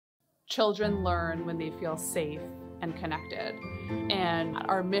Children learn when they feel safe and connected. And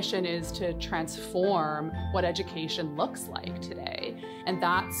our mission is to transform what education looks like today. And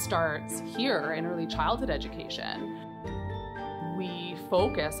that starts here in early childhood education. We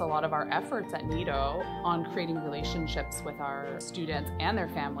focus a lot of our efforts at Nido on creating relationships with our students and their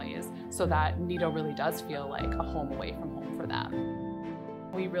families so that Nido really does feel like a home away from home for them.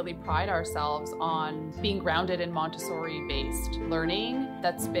 We really pride ourselves on being grounded in Montessori-based learning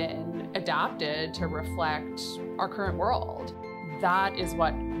that's been adapted to reflect our current world. That is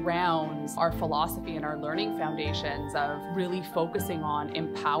what grounds our philosophy and our learning foundations of really focusing on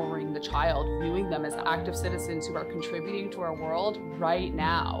empowering the child, viewing them as active citizens who are contributing to our world right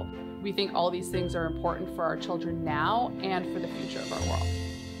now. We think all these things are important for our children now and for the future of our world.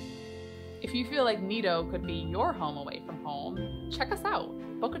 If you feel like Nido could be your home away from home, check us out.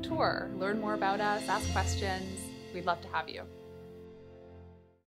 Book a tour, learn more about us, ask questions. We'd love to have you.